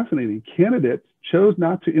what's fascinating. Candidates chose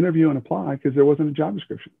not to interview and apply because there wasn't a job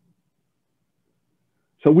description.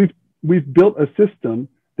 So we've built a system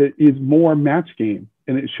that is more match game,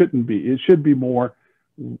 and it shouldn't be. It should be more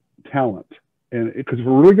talent. And because if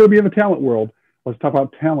we're really going to be in the talent world, let's talk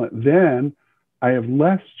about talent. Then I have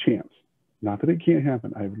less chance, not that it can't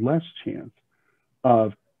happen, I have less chance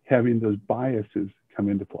of having those biases come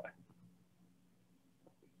into play.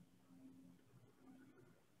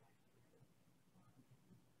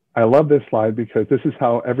 I love this slide because this is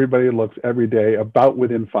how everybody looks every day, about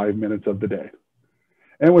within 5 minutes of the day.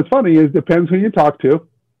 And what's funny is, depends who you talk to,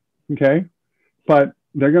 okay? But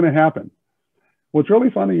they're going to happen. What's really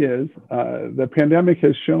funny is the pandemic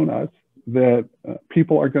has shown us that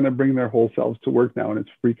people are going to bring their whole selves to work now, and it's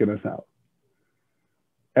freaking us out.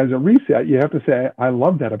 As a reset, you have to say, I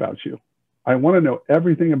love that about you. I want to know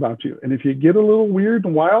everything about you. And if you get a little weird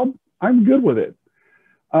and wild, I'm good with it.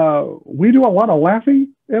 We do a lot of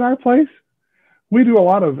laughing in our place. We do a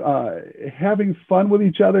lot of having fun with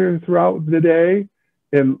each other throughout the day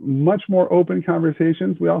and much more open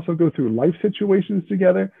conversations. We also go through life situations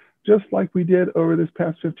together, just like we did over this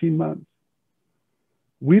past 15 months.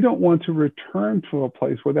 We don't want to return to a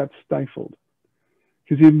place where that's stifled,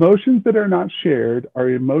 because the emotions that are not shared are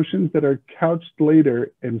emotions that are couched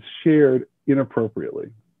later and shared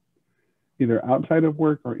inappropriately, either outside of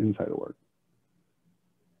work or inside of work.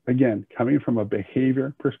 Again, coming from a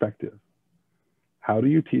behavior perspective, how do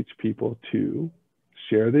you teach people to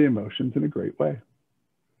share the emotions in a great way?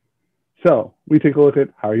 So we take a look at,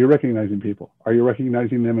 how are you recognizing people? Are you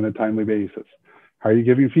recognizing them on a timely basis? How are you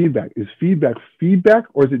giving feedback? Is feedback feedback,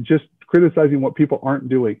 or is it just criticizing what people aren't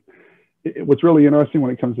doing? What's really interesting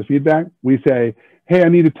when it comes to feedback, we say, hey, I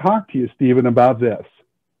need to talk to you, Stephen, about this.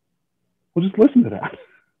 Well, just listen to that.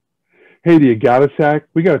 Hey, do you got a sec?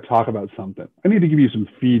 We got to talk about something. I need to give you some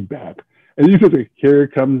feedback. And you can say, here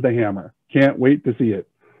comes the hammer. Can't wait to see it.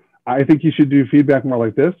 I think you should do feedback more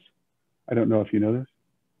like this. I don't know if you know this.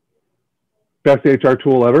 Best HR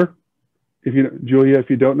tool ever. If you, Julia,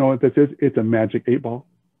 if you don't know what this is, it's a magic 8-ball.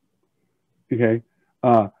 Okay.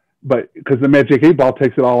 But because the magic 8-ball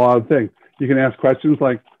takes it all out of the thing. You can ask questions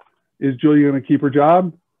like, is Julia going to keep her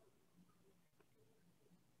job?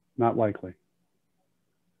 Not likely.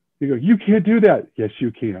 You go, you can't do that. Yes,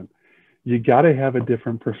 you can. You got to have a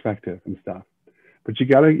different perspective and stuff, but you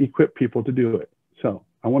got to equip people to do it. So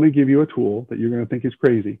I want to give you a tool that you're going to think is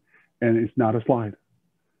crazy, and it's not a slide.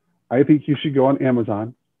 I think you should go on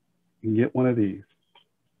Amazon and get one of these.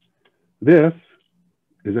 This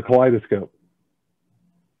is a kaleidoscope.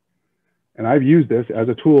 And I've used this as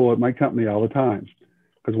a tool at my company all the time.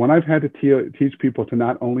 Because when I've had to teach people to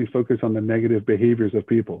not only focus on the negative behaviors of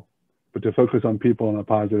people, but to focus on people in a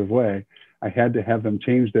positive way, I had to have them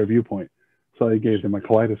change their viewpoint. So I gave them a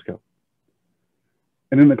kaleidoscope.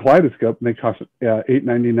 And in the kaleidoscope, they cost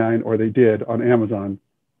 $8.99, or they did on Amazon.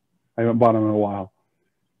 I haven't bought them in a while.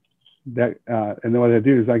 And then what I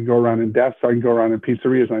do is I can go around in desks, I can go around in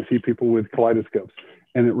pizzerias, and I see people with kaleidoscopes.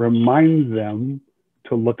 And it reminds them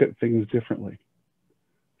to look at things differently.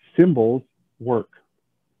 Symbols work.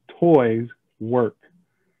 Toys work.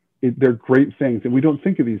 They're great things, and we don't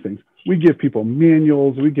think of these things. We give people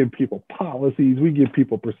manuals, we give people policies, we give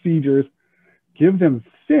people procedures. Give them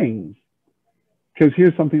things. Because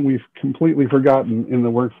here's something we've completely forgotten in the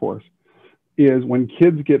workforce, is when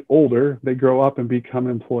kids get older, they grow up and become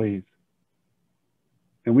employees.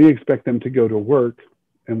 And we expect them to go to work,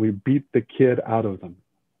 and we beat the kid out of them.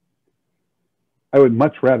 I would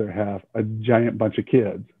much rather have a giant bunch of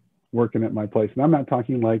kids working at my place. And I'm not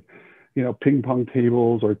talking like, you know, ping pong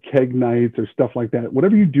tables or keg nights or stuff like that.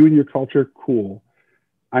 Whatever you do in your culture, cool.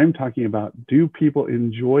 I'm talking about, do people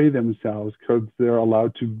enjoy themselves because they're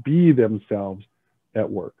allowed to be themselves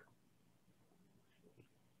at work?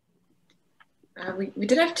 We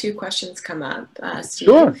did have 2 questions come up, Steve.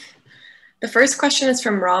 Sure. The first question is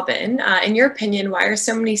from Robin. In your opinion, why are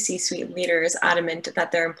so many C-suite leaders adamant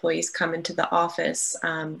that their employees come into the office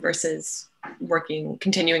versus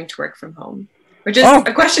continuing to work from home? Which is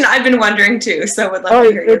a question I've been wondering too, so would love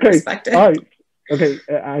to hear your perspective. All right. Okay,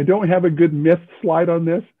 I don't have a good myth slide on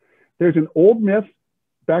this. There's an old myth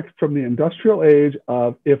back from the industrial age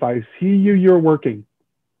of, if I see you, you're working.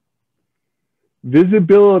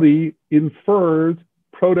 Visibility infers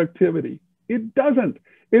productivity. It doesn't.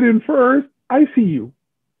 It infers, I see you.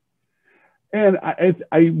 And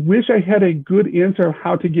I wish I had a good answer of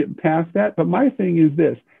how to get past that, but my thing is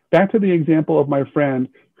this. Back to the example of my friend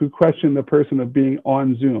who questioned the person of being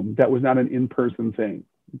on Zoom. That was not an in-person thing,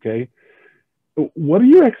 okay? What are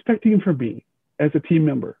you expecting from me as a team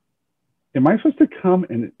member? Am I supposed to come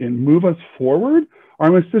and move us forward? Or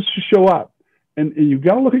am I supposed to show up And you've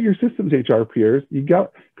got to look at your systems, HR peers. Because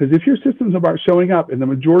if your systems are about showing up, and the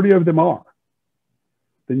majority of them are,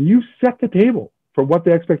 then you set the table for what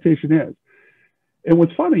the expectation is. And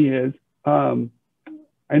what's funny is,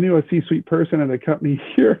 I knew a C-suite person at a company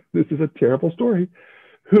here, this is a terrible story,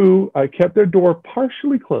 who kept their door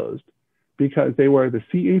partially closed because they were the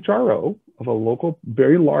CHRO of a local,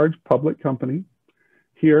 very large public company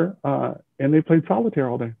here, and they played solitaire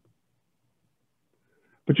all day.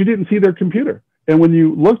 But you didn't see their computer. And when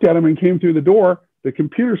you looked at them and came through the door, the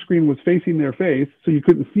computer screen was facing their face, so you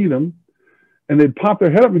couldn't see them. And they'd pop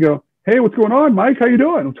their head up and go, "Hey, what's going on, Mike? How you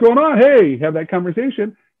doing? What's going on? Hey," have that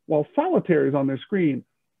conversation while solitaire is on their screen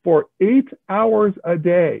for 8 hours a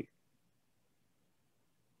day.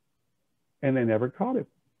 And they never caught him.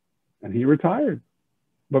 And he retired.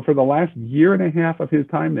 But for the last year and a half of his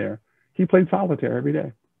time there, he played solitaire every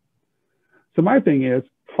day. So my thing is,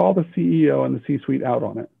 call the CEO and the C-suite out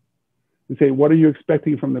on it and say, what are you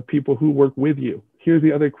expecting from the people who work with you? Here's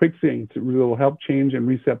the other quick thing that will help change and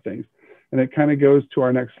reset things. And it kind of goes to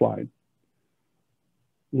our next slide.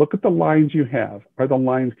 Look at the lines you have. Are the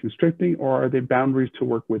lines constricting, or are they boundaries to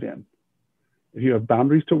work within? If you have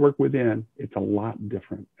boundaries to work within, it's a lot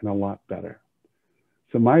different and a lot better.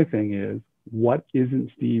 So my thing is, what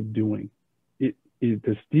isn't Steve doing?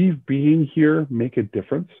 Does Steve being here make a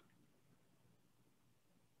difference?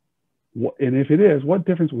 And if it is, what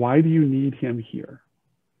difference? Why do you need him here?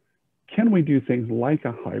 Can we do things like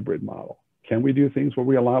a hybrid model? Can we do things where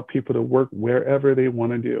we allow people to work wherever they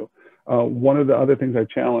want to do? One of the other things I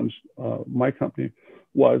challenged my company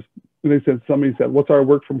was, somebody said, what's our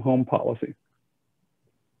work from home policy?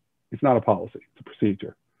 It's not a policy, it's a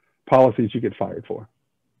procedure. Policies you get fired for.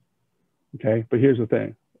 Okay, but here's the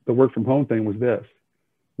thing. The work from home thing was this.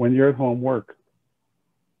 When you're at home, work.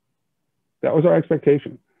 That was our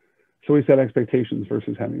expectation. So we set expectations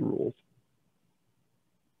versus having rules.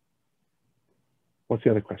 What's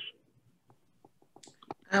the other question?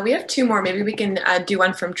 We have two more. Maybe we can do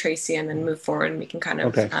one from Tracy and then move forward, and we can kind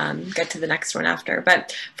of get to the next one after.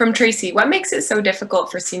 But from Tracy, what makes it so difficult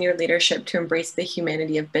for senior leadership to embrace the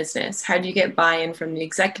humanity of business? How do you get buy-in from the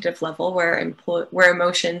executive level where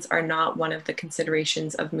emotions are not one of the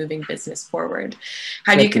considerations of moving business forward?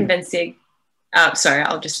 How do you convince the sorry,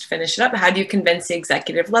 I'll just finish it up. How do you convince the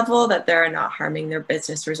executive level that they're not harming their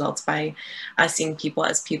business results by seeing people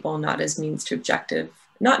as people, not as means to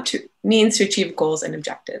achieve goals and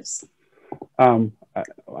objectives?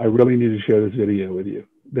 I really need to share this video with you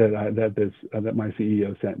that my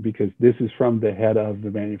CEO sent, because this is from the head of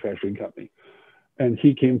the manufacturing company. And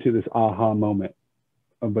he came to this aha moment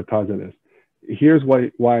because of this. Here's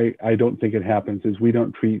why I don't think it happens is we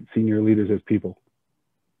don't treat senior leaders as people.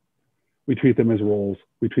 We treat them as roles.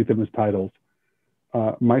 We treat them as titles.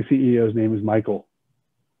 My CEO's name is Michael.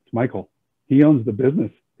 It's Michael. He owns the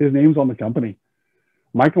business. His name's on the company.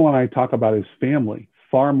 Michael and I talk about his family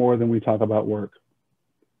far more than we talk about work.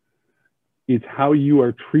 It's how you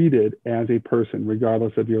are treated as a person,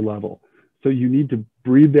 regardless of your level. So you need to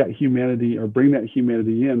breathe that humanity or bring that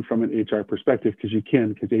humanity in from an HR perspective, because you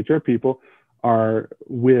can, because HR people are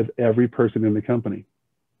with every person in the company.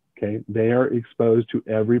 Okay, they are exposed to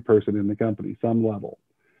every person in the company, some level.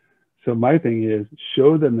 So my thing is,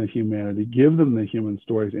 show them the humanity, give them the human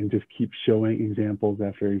stories, and just keep showing examples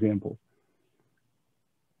after examples.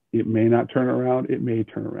 It may not turn around, it may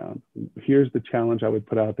turn around. Here's the challenge I would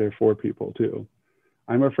put out there for people too.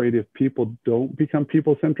 I'm afraid if people don't become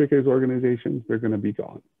people-centric as organizations, they're going to be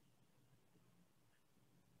gone.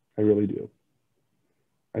 I really do.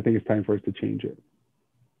 I think it's time for us to change it.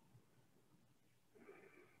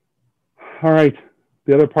 All right,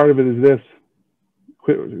 the other part of it is this,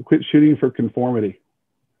 quit shooting for conformity.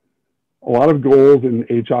 A lot of goals in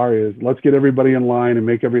HR is, let's get everybody in line and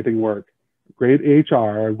make everything work. Great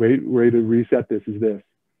HR, a great way to reset this is this.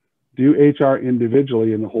 Do HR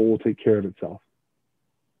individually and the whole will take care of itself.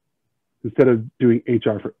 Instead of doing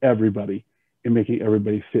HR for everybody and making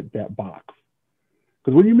everybody fit that box.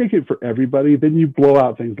 Because when you make it for everybody, then you blow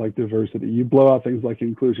out things like diversity. You blow out things like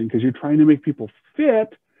inclusion, because you're trying to make people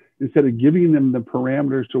fit instead of giving them the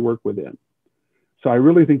parameters to work within. So I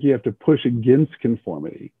really think you have to push against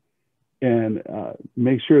conformity and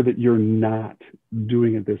make sure that you're not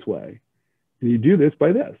doing it this way. And you do this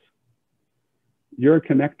by this. You're a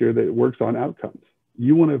connector that works on outcomes.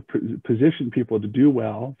 You want to position people to do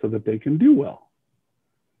well so that they can do well.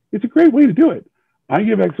 It's a great way to do it. I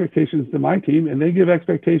give expectations to my team and they give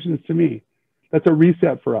expectations to me. That's a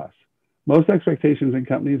reset for us. Most expectations in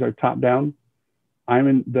companies are top down. I'm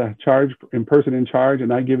in the person in charge,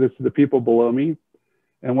 and I give this to the people below me.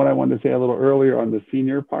 And what I wanted to say a little earlier on the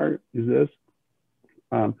senior part is this.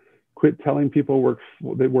 Quit telling people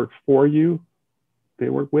they work for you. They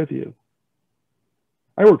work with you.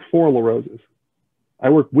 I work for LaRosa's. I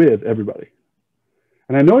work with everybody.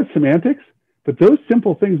 And I know it's semantics, but those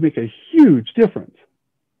simple things make a huge difference.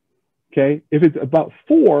 Okay, if it's about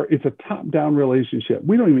for, it's a top-down relationship.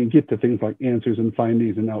 We don't even get to things like answers and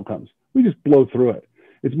findings and outcomes. We just blow through it.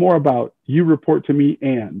 It's more about you report to me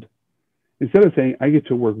and, instead of saying I get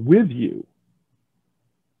to work with you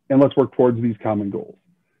and let's work towards these common goals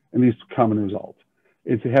and these common results.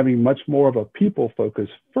 It's having much more of a people focus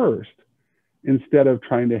first instead of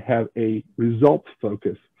trying to have a results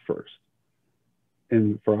focus first.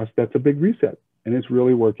 And for us, that's a big reset, and it's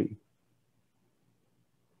really working.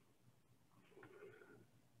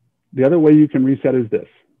 The other way you can reset is this,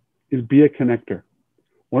 is be a connector.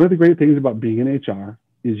 One of the great things about being in HR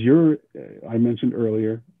is I mentioned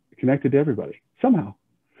earlier, connected to everybody somehow.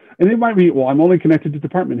 And it might be, well, I'm only connected to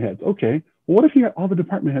department heads. Okay, well, what if you got all the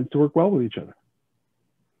department heads to work well with each other?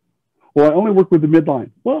 Well, I only work with the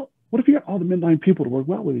midline. Well, what if you got all the midline people to work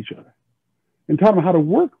well with each other? And taught them how to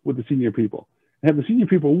work with the senior people. And have the senior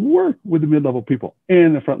people work with the mid-level people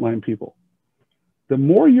and the frontline people. The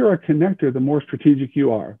more you're a connector, the more strategic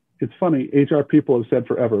you are. It's funny, HR people have said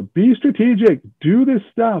forever, be strategic, do this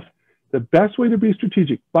stuff. The best way to be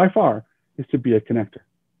strategic, by far, is to be a connector.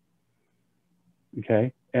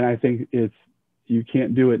 Okay? And I think you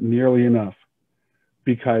can't do it nearly enough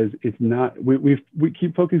because it's not, we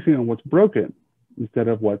keep focusing on what's broken instead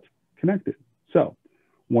of what's connected. So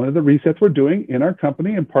one of the resets we're doing in our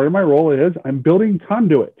company, and part of my role is I'm building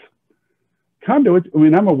conduits. Conduits, I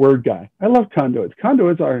mean, I'm a word guy. I love conduits.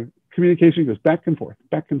 Conduits are communication goes back and forth,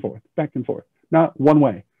 back and forth, back and forth. Not one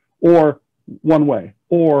way, or one way,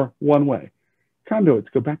 or one way. Conduits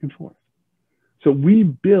go back and forth. So we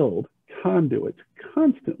build conduits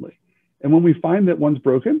constantly. And when we find that one's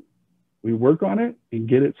broken, we work on it and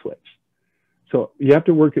get it switched. So you have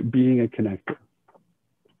to work at being a connector.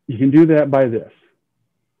 You can do that by this,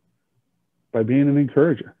 by being an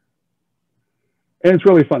encourager. And it's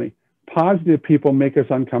really funny. Positive people make us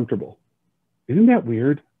uncomfortable. Isn't that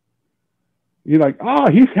weird? You're like,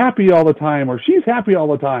 oh, he's happy all the time, or she's happy all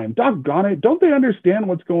the time. Doggone it. Don't they understand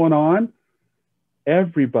what's going on?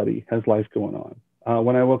 Everybody has life going on.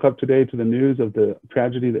 When I woke up today to the news of the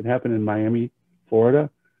tragedy that happened in Miami,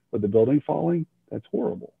 Florida, with the building falling, that's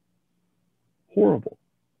horrible. Horrible.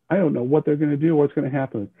 I don't know what they're going to do, what's going to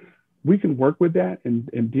happen. We can work with that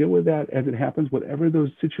and deal with that as it happens, whatever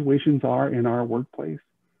those situations are in our workplace.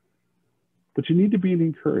 But you need to be an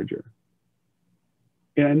encourager.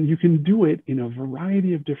 And you can do it in a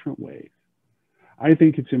variety of different ways. I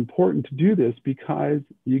think it's important to do this because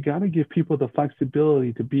you got to give people the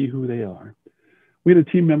flexibility to be who they are. We had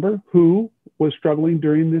a team member who was struggling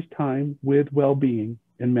during this time with well-being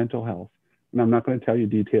and mental health. And I'm not going to tell you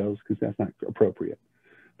details because that's not appropriate.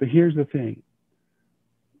 But here's the thing.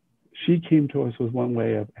 She came to us with one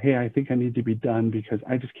way of, hey, I think I need to be done because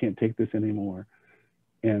I just can't take this anymore.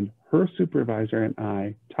 And her supervisor and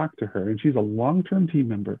I talked to her, and she's a long-term team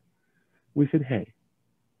member. We said, hey,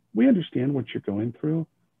 we understand what you're going through.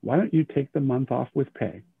 Why don't you take the month off with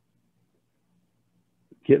pay?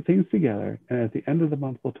 Get things together, and at the end of the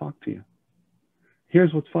month, we'll talk to you.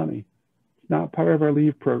 Here's what's funny. It's not part of our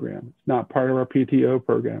leave program. It's not part of our PTO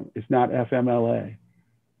program. It's not FMLA.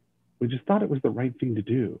 We just thought it was the right thing to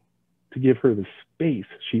do to give her the space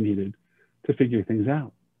she needed to figure things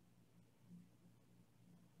out.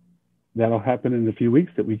 That'll happen in a few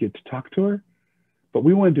weeks that we get to talk to her. But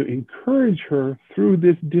we wanted to encourage her through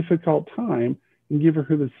this difficult time and give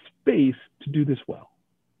her the space to do this well.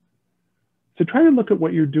 So try to look at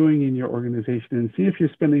what you're doing in your organization and see if you're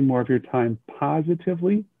spending more of your time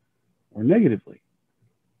positively or negatively.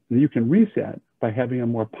 And you can reset by having a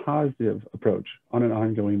more positive approach on an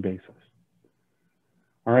ongoing basis.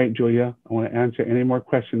 All right, Julia, I want to answer any more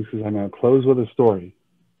questions because I'm going to close with a story.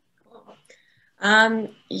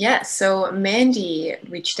 Yes, so Mandy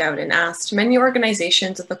reached out and asked, many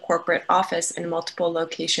organizations with a corporate office in multiple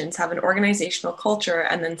locations have an organizational culture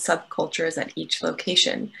and then subcultures at each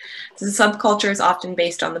location. So the subculture is often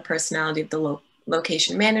based on the personality of the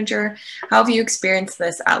location manager. How have you experienced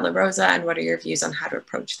this at LaRosa, and what are your views on how to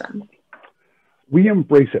approach them? We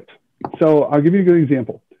embrace it. So I'll give you a good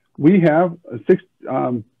example. We have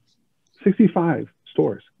 65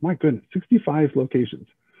 stores. My goodness, 65 locations.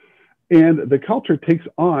 And the culture takes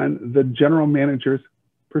on the general manager's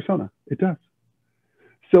persona. It does.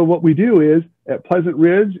 So what we do is at Pleasant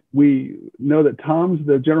Ridge, we know that Tom's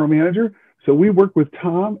the general manager. So we work with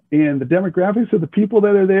Tom and the demographics of the people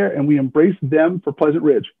that are there, and we embrace them for Pleasant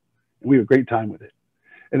Ridge. And we have a great time with it.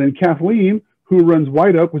 And then Kathleen, who runs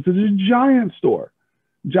White Oak, which is a giant store.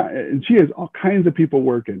 And she has all kinds of people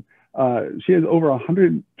working. She has over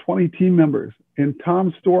 120 team members, and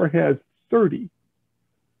Tom's store has 30.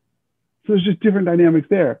 So there's just different dynamics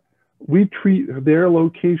there. We treat their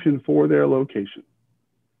location for their location.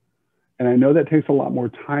 And I know that takes a lot more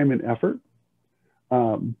time and effort.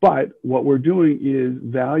 But what we're doing is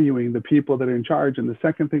valuing the people that are in charge. And the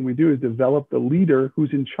second thing we do is develop the leader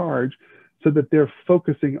who's in charge so that they're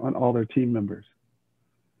focusing on all their team members,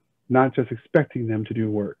 not just expecting them to do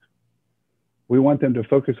work. We want them to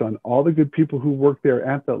focus on all the good people who work there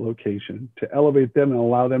at that location, to elevate them and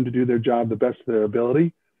allow them to do their job the best of their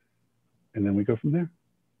ability. And then we go from there.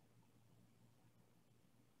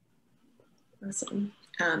 Awesome.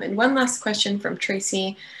 And one last question from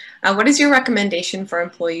Tracy. What is your recommendation for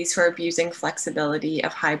employees who are abusing flexibility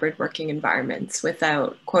of hybrid working environments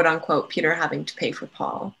without, quote unquote, Peter having to pay for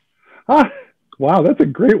Paul? Wow, that's a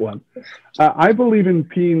great one. I believe in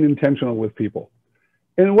being intentional with people.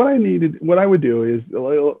 And what I would do is,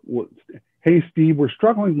 hey, Steve, we're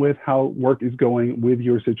struggling with how work is going with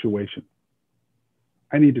your situation.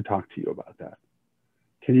 I need to talk to you about that.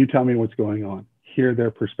 Can you tell me what's going on? Hear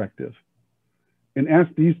their perspective. And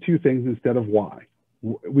ask these two things instead of why.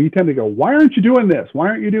 We tend to go, why aren't you doing this? Why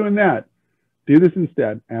aren't you doing that? Do this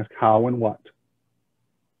instead. Ask how and what.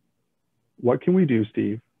 What can we do,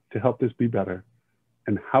 Steve, to help this be better?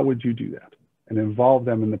 And how would you do that? And involve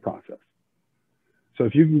them in the process. So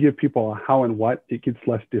if you can give people a how and what, it gets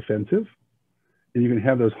less defensive, and you can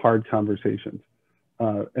have those hard conversations.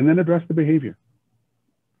 And then address the behavior.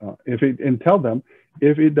 And tell them,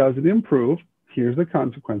 if it doesn't improve, here's the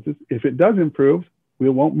consequences. If it does improve, we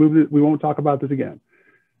won't talk about this again.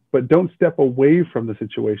 But don't step away from the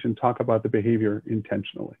situation. Talk about the behavior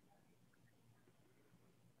intentionally.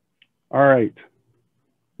 All right.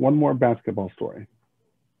 One more basketball story.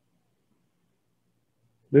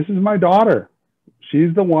 This is my daughter.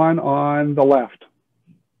 She's the one on the left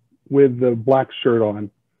with the black shirt on.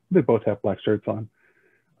 They both have black shirts on.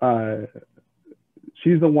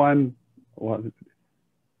 She's the one, well,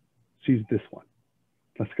 she's this one.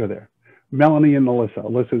 Let's go there. Melanie and Alyssa.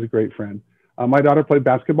 Alyssa's a great friend. My daughter played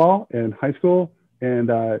basketball in high school, and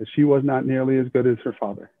she was not nearly as good as her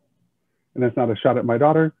father. And that's not a shot at my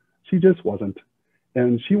daughter. She just wasn't.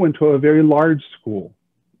 And she went to a very large school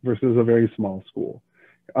versus a very small school.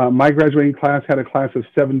 My graduating class had a class of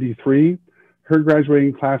 73. Her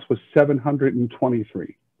graduating class was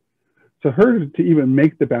 723. So her to even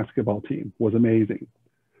make the basketball team was amazing.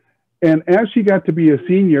 And as she got to be a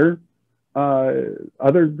senior,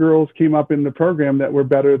 other girls came up in the program that were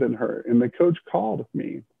better than her. And the coach called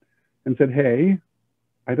me and said, hey,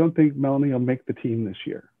 I don't think Melanie will make the team this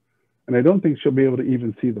year. And I don't think she'll be able to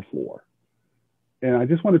even see the floor. And I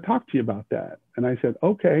just want to talk to you about that. And I said,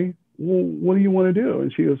 okay, well, what do you want to do?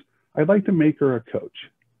 And she goes, I'd like to make her a coach.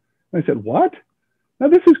 And I said, what? Now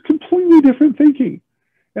this is completely different thinking.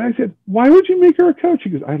 And I said, why would you make her a coach? She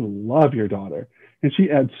goes, I love your daughter. And she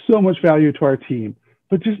adds so much value to our team,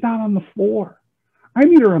 but just not on the floor. I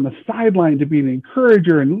need her on the sideline to be an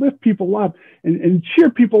encourager and lift people up and cheer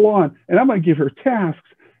people on. And I'm going to give her tasks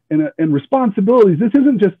and responsibilities. This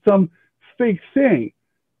isn't just some fake thing.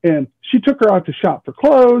 And she took her out to shop for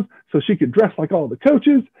clothes so she could dress like all the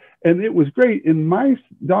coaches. And it was great. In my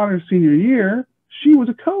daughter's senior year, she was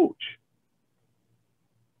a coach.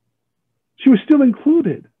 She was still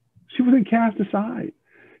included. She wasn't cast aside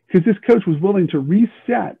because this coach was willing to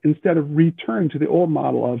reset instead of return to the old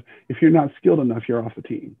model of, if you're not skilled enough, you're off the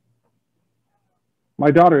team. My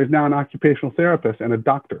daughter is now an occupational therapist and a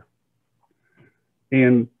doctor.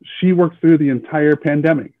 And she worked through the entire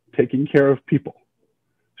pandemic, taking care of people.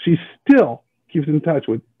 She still keeps in touch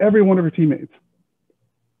with every one of her teammates.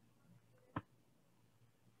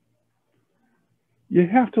 You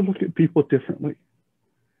have to look at people differently.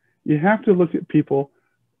 You have to look at people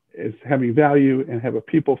as having value and have a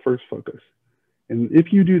people first focus. And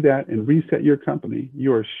if you do that and reset your company,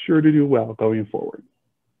 you are sure to do well going forward.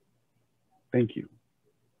 Thank you.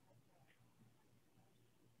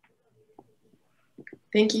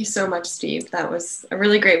 Thank you so much, Steve. That was a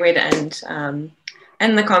really great way to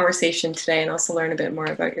end the conversation today and also learn a bit more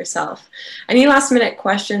about yourself. Any last minute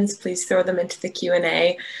questions, please throw them into the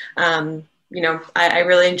Q&A. You know, I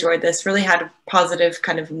really enjoyed this, really had a positive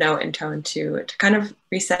kind of note and tone to kind of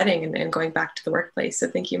resetting and going back to the workplace. So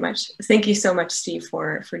thank you so much, Steve,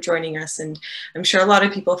 for joining us. And I'm sure a lot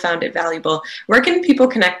of people found it valuable. Where can people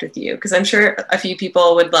connect with you? Because I'm sure a few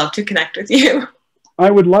people would love to connect with you.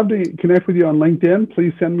 I would love to connect with you on LinkedIn.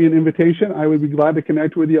 Please send me an invitation. I would be glad to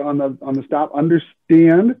connect with you on the stop.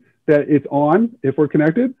 Understand that it's on if we're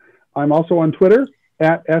connected. I'm also on Twitter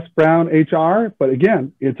at sbrownhr, but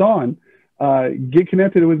again, it's on. get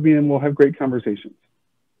connected with me and we'll have great conversations.